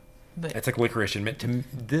 not, but It's like licorice and mint.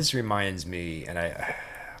 This reminds me, and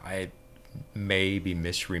I may be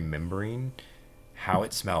misremembering how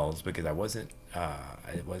it smells because it wasn't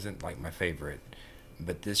like my favorite.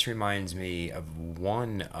 But this reminds me of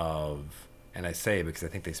one of, and I say because I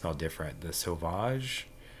think they smell different, the Sauvage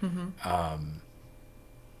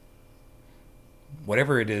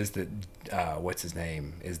Whatever it is that what's his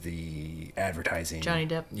name is the advertising. Johnny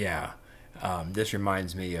Depp. Yeah, this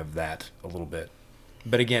reminds me of that a little bit.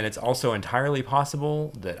 But again, it's also entirely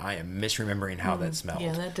possible that I am misremembering how that smelled.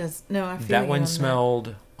 Yeah, that does. No, I feel That you one on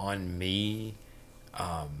smelled on me,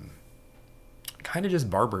 kind of just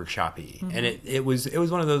barber shoppy, and it was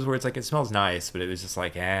one of those where it's like it smells nice, but it was just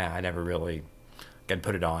like I never really. I'd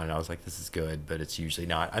put it on and I was like, this is good, but it's usually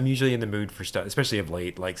not. I'm usually in the mood for stuff, especially of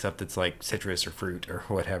late, like stuff that's like citrus or fruit or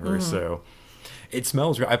whatever. So it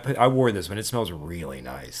smells. I wore this one. It smells really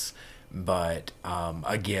nice. But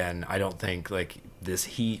again, I don't think like this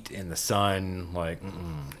heat in the sun, like,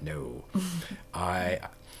 no.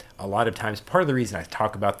 A lot of times, part of the reason I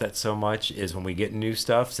talk about that so much is when we get new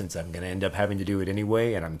stuff, since I'm going to end up having to do it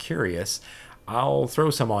anyway, and I'm curious, I'll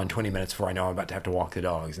throw some on 20 minutes before I know I'm about to have to walk the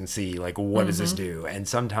dogs and see, like, what does this do? And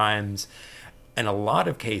sometimes, in a lot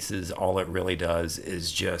of cases, all it really does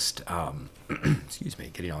is just, excuse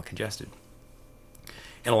me, getting all congested.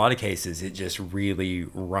 In a lot of cases, it just really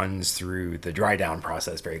runs through the dry down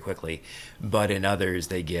process very quickly. But in others,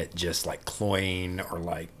 they get just like cloying or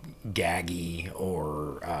like gaggy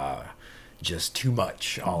or just too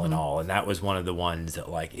much all in all. And that was one of the ones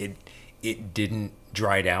that like it didn't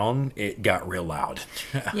dry down. It got real loud.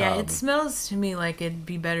 Yeah, it smells to me like it'd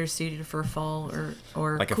be better suited for fall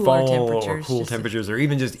or like cooler a fall temperatures. or cool temperatures or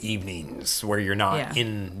even just evenings where you're not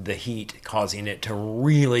in the heat causing it to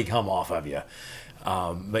really come off of you.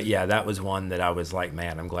 But yeah, that was one that I was like,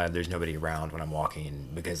 man, I'm glad there's nobody around when I'm walking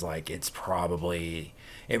because like it probably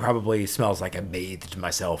smells like I bathed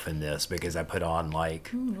myself in this because I put on like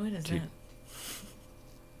what is that?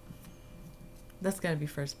 That's got to be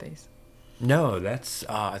first base. No, that's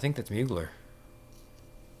I think that's Mugler.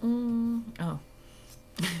 Oh.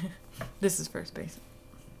 This is first base.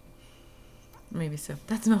 Maybe so.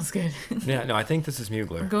 That smells good. Yeah, no, I think this is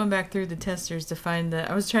Mugler. I'm going back through the testers to find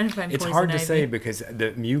I was trying to find It's poison hard to ivy. say because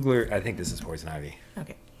the Mugler, I think this is poison ivy.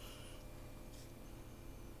 Okay.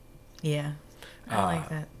 Yeah. I like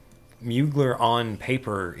that. Mugler on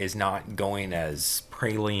paper is not going as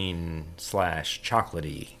praline /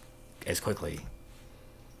 chocolatey as quickly.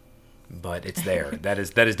 But it's there. That is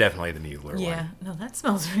definitely the Mugler one. Yeah. No, that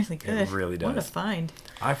smells really good. It really does. What a find.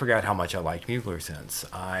 I forgot how much I liked Mugler since.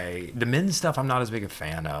 The men's stuff I'm not as big a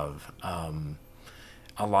fan of.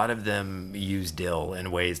 A lot of them use dill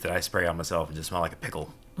in ways that I spray on myself and just smell like a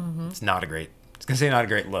pickle. Mm-hmm. It's not a great, I was going to say not a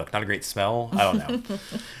great look, not a great smell. I don't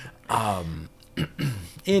know.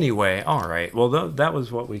 Anyway, all right. Well, that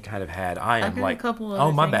was what we kind of had. I've got a couple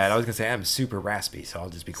other my things. bad. I was going to say I'm super raspy, so I'll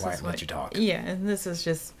just be quiet and let you talk. Yeah, and this is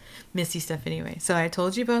just missy stuff anyway. So I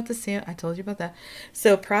told you about I told you about that.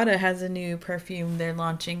 So Prada has a new perfume they're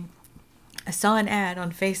launching. I saw an ad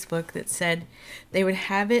on Facebook that said they would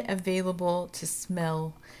have it available to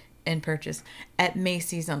smell and purchase at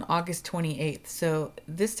Macy's on August 28th. So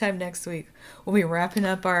this time next week, we'll be wrapping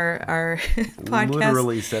up our podcast.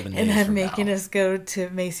 Literally 7 days and I'm from making now. us go to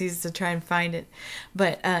Macy's to try and find it.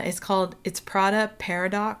 But it's Prada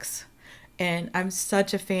Paradox. And I'm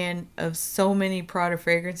such a fan of so many Prada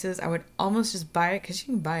fragrances. I would almost just buy it because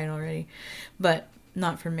you can buy it already. But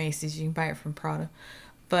not from Macy's. You can buy it from Prada.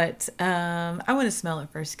 But I want to smell it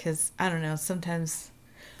first because, I don't know, sometimes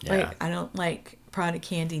like I don't like Prada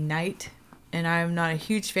Candy Night. And I'm not a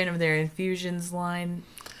huge fan of their Infusions line.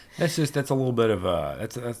 That's a little bit of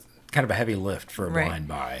that's kind of a heavy lift for a Right. blind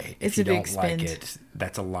buy. It's If you a big don't like spend. it,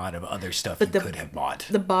 that's a lot of other stuff But you could have bought.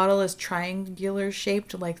 The bottle is triangular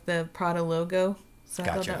shaped like the Prada logo. So I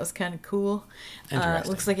thought Gotcha. that was kind of cool. It Interesting.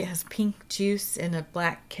 looks like it has pink juice and a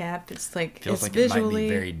black cap. It's like Feels it's like visually it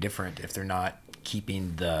might be very different if they're not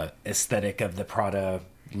keeping the aesthetic of the Prada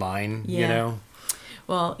line, you Yeah. know?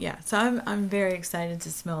 Well, yeah. So I'm very excited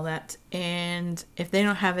to smell that. And if they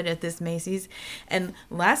don't have it at this Macy's, and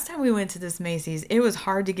last time we went to this Macy's, it was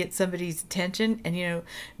hard to get somebody's attention. And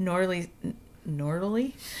normally,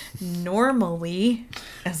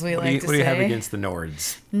 as we like to say. What do you have against the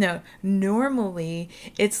Nords? No, normally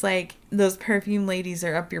it's like those perfume ladies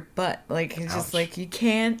are up your butt. Like it's just Ouch. like you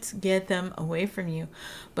can't get them away from you.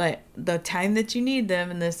 But the time that you need them,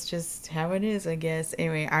 and that's just how it is, I guess.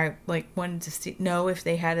 Anyway, I wanted to know if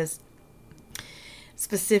they had a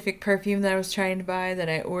specific perfume that I was trying to buy that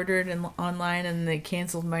I ordered online, and they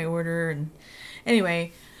canceled my order. And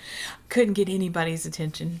anyway, couldn't get anybody's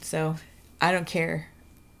attention, so I don't care.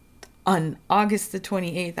 On August the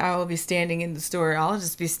 28th, I will be standing in the store. I'll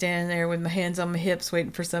just be standing there with my hands on my hips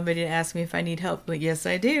waiting for somebody to ask me if I need help. But yes,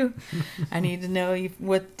 I do. I need to know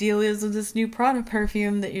what the deal is with this new Prada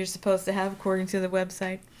perfume that you're supposed to have according to the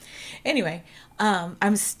website. Anyway,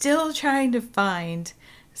 I'm still trying to find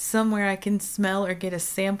somewhere I can smell or get a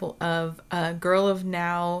sample of Girl of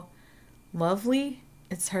Now Lovely.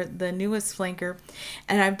 It's the newest flanker.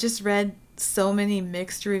 And I've just read so many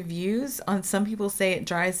mixed reviews on some people say it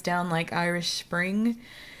dries down like Irish Spring.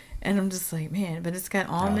 And I'm just like, man, but it's got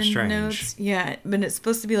almond notes. Yeah, but it's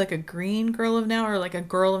supposed to be like a green Girl of Now or like a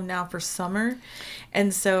Girl of Now for summer.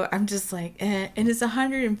 And so I'm just like, And it's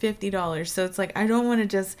 $150. So it's like, I don't want to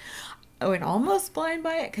just, I would almost blind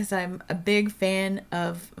buy it because I'm a big fan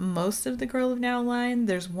of most of the Girl of Now line.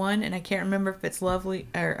 There's one, and I can't remember if it's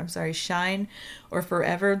Shine or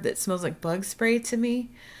Forever, that smells like bug spray to me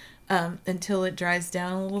until it dries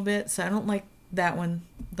down a little bit. So I don't like that one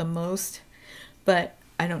the most, but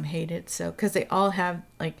I don't hate it. So, because they all have,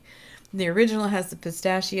 like, the original has the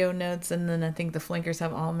pistachio notes, and then I think the flankers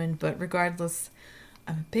have almond, but regardless,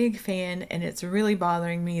 I'm a big fan, and it's really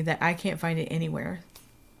bothering me that I can't find it anywhere.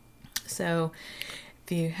 So,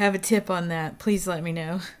 if you have a tip on that, please let me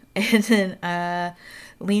know. And then,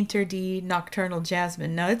 Linter D Nocturnal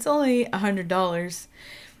Jasmine. Now, it's only $100,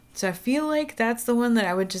 so I feel like that's the one that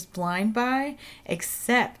I would just blind buy,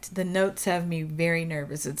 except the notes have me very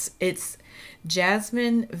nervous. It's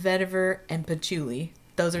jasmine, vetiver, and patchouli.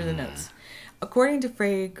 Those are the notes, according to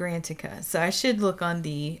Fragrantica. So I should look on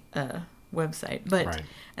the website, but right.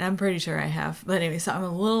 And I'm pretty sure I have. But anyway, so I'm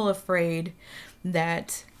a little afraid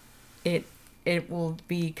that it will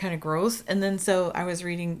be kind of gross. And then so I was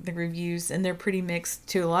reading the reviews, and they're pretty mixed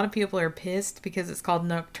too. A lot of people are pissed because it's called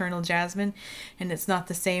Nocturnal Jasmine, and it's not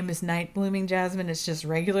the same as Night Blooming Jasmine. It's just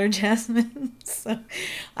regular jasmine. So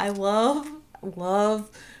I love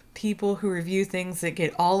people who review things that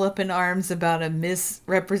get all up in arms about a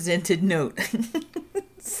misrepresented note.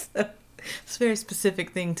 So it's a very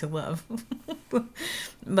specific thing to love.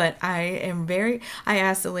 But I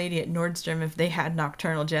asked the lady at Nordstrom if they had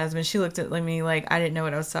Nocturnal Jasmine. She looked at me like I didn't know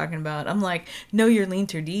what I was talking about. I'm like, know your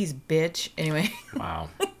Linter D's, bitch. Anyway. Wow.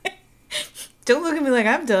 Don't look at me like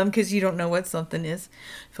I'm dumb because you don't know what something is.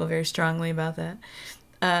 I feel very strongly about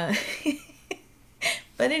that.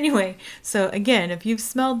 But anyway, so again, if you've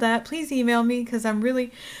smelled that, please email me because I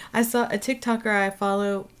saw a TikToker I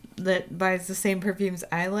follow that buys the same perfumes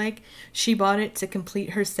I like. She bought it to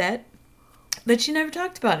complete her set, but she never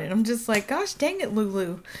talked about it. I'm just like, gosh dang it,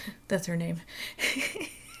 Lulu. That's her name.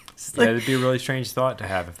 Yeah, it'd be a really strange thought to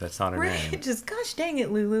have if that's not her name. Just, gosh dang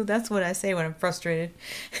it, Lulu. That's what I say when I'm frustrated.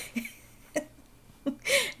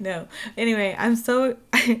 No. Anyway, I'm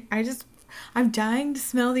dying to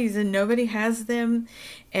smell these and nobody has them.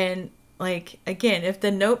 And like, again, if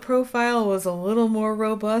the note profile was a little more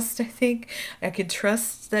robust, I think I could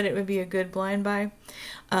trust that it would be a good blind buy.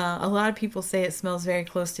 A lot of people say it smells very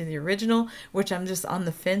close to the original, which I'm just on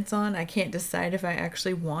the fence on. I can't decide if I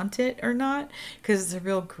actually want it or not because it's a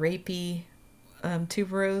real grapey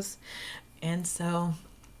tuberose. And so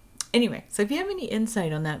anyway, so if you have any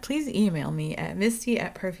insight on that, please email me at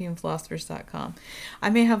misty@perfumephilosophers.com. I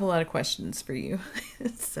may have a lot of questions for you.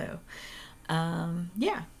 So,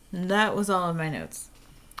 yeah, that was all of my notes.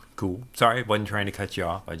 Cool. Sorry, I wasn't trying to cut you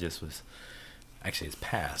off. I just was... Actually, it's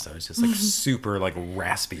past. I was just like super like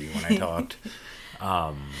raspy when I talked.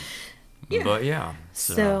 Yeah. But yeah.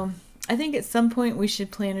 So I think at some point we should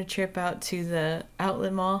plan a trip out to the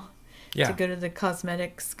outlet mall. Yeah. To go to the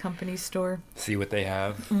cosmetics company store. See what they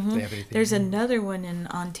have. Mm-hmm. They have anything. There's another one in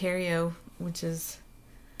Ontario, which is...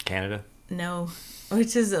 Canada? No.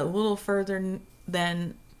 Which is a little further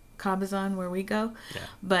than Cabazon where we go. Yeah.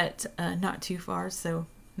 But not too far, so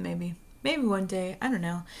maybe one day. I don't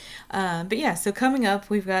know. But yeah, so coming up,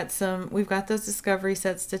 we've got those discovery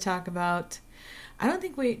sets to talk about. I don't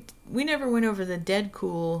think we never went over the Dead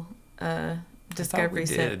Cool discovery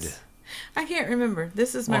sets. I can't remember.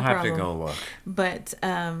 This is my problem. We'll have to go look. But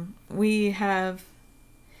we have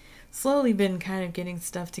slowly been kind of getting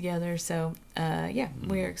stuff together. So, yeah,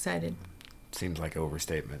 we're excited. Seems like an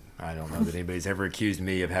overstatement. I don't know that anybody's ever accused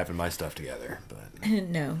me of having my stuff together. But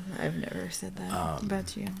no, I've never said that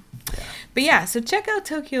about you. Yeah. But yeah, so check out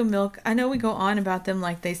Tokyo Milk. I know we go on about them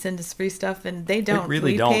like they send us free stuff, and they don't. They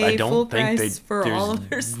really don't. I don't think they for all of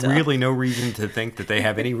their stuff. Really no reason to think that they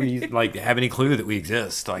have any have any clue that we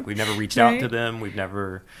exist. Like we've never reached out to them.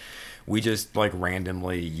 We just like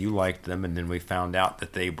randomly you liked them, and then we found out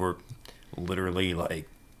that they were literally like.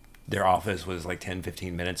 Their office was like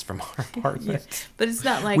 10-15 minutes from our apartment. Yeah. But it's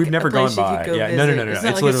not like we've never a place gone by. You could go yeah, visit. No. It's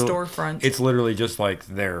not like a storefront. It's literally just like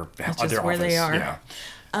their where office. they are. Yeah.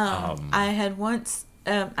 I had once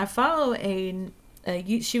I follow a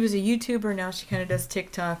she was a YouTuber. Now she kind of does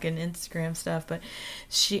TikTok and Instagram stuff, but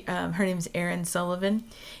her name's Erin Sullivan,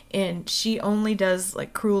 and she only does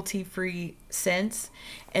like cruelty-free scents.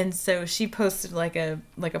 And so she posted like a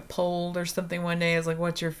poll or something one day. I was like,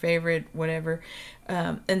 "What's your favorite whatever?"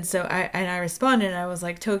 And so I responded, and I was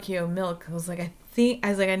like, "Tokyo Milk." I was like,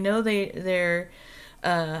 I know they're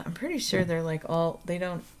I'm pretty sure they're like they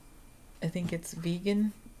don't. I think it's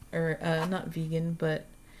vegan or not vegan, but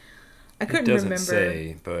I couldn't remember.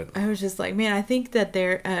 Say, but I was just like, man, I think that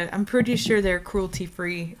they're. I'm pretty sure they're cruelty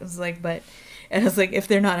free. I was like, and I was like, if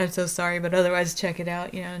they're not, I'm so sorry, but otherwise, check it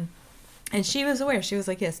out, you know. And she was aware. She was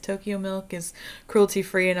like, yes, Tokyo Milk is cruelty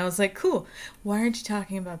free, and I was like, cool. Why aren't you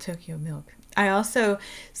talking about Tokyo Milk? I also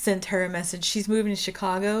sent her a message. She's moving to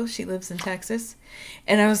Chicago. She lives in Texas,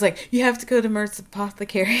 and I was like, you have to go to Mertz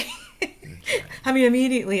Apothecary. I mean,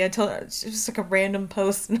 immediately I told her, it was just like a random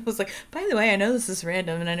post, and I was like, by the way, I know this is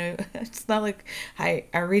random, and I know it's not like I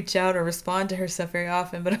reach out or respond to her stuff very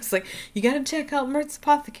often, but I was like, you gotta check out Mertz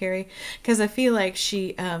Apothecary, because I feel like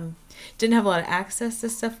she didn't have a lot of access to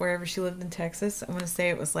stuff wherever she lived in Texas. I want to say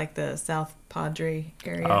it was like the South Padre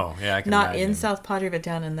area. Oh, yeah, I can Not imagine. in South Padre, but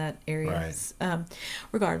down in that area. Right.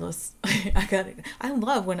 Regardless, I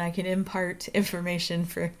love when I can impart information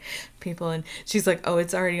for people, and she's like, "Oh,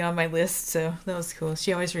 it's already on my list," so that was cool.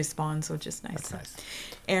 She always responds, which is nice. That's nice.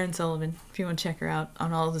 Erin Sullivan. If you want to check her out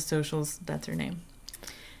on all the socials, that's her name.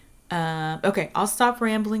 Okay, I'll stop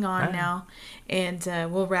rambling on Right. now, and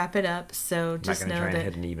we'll wrap it up. So just Not know gonna try that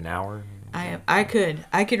and hit an even hour. I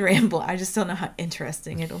could ramble. I just don't know how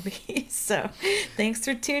interesting it'll be. So, thanks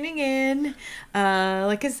for tuning in.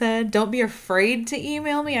 Like I said, don't be afraid to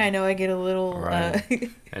email me. I know I get a little. Right.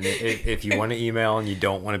 And if you want to email and you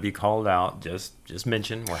don't want to be called out, just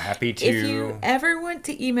mention. We're happy to. If you ever want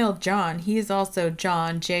to email John, he is also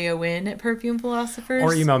John Jon at Perfume Philosophers.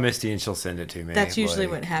 Or email Misty and she'll send it to me. That's usually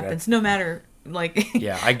what happens. No matter. Like,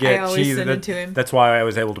 Yeah, I get. I always send it to him. That's why I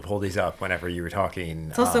was able to pull these up whenever you were talking.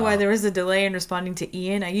 It's also why there was a delay in responding to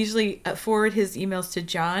Ian. I usually forward his emails to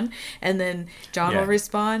John, and then John will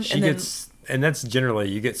respond. She and then gets, and that's generally,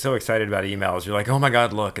 you get so excited about emails. You're like, oh my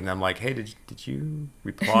God, look. And I'm like, hey, did you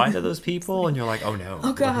reply to those people? And you're like, oh no.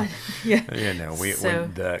 oh God, yeah. You know, So-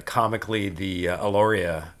 the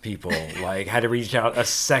Aloria people like had to reach out a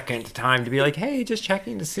second time to be like, hey, just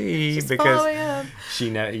checking to see, Just because following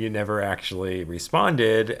up. you never actually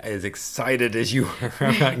responded as excited as you were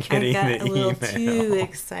about getting I got the a little email. too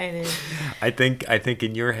excited. I think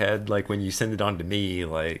in your head, like when you send it on to me,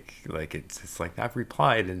 like it's like I've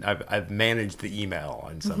replied and I've managed the email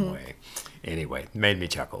in some way. Anyway, made me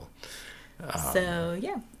chuckle. So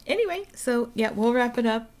yeah. Anyway, so yeah, we'll wrap it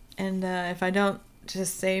up. And if I don't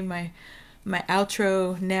just say my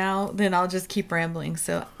outro now, then I'll just keep rambling.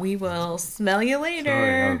 So we will smell you later.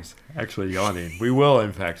 Sorry, I was actually yawning. We will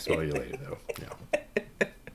in fact smell you later though. Yeah.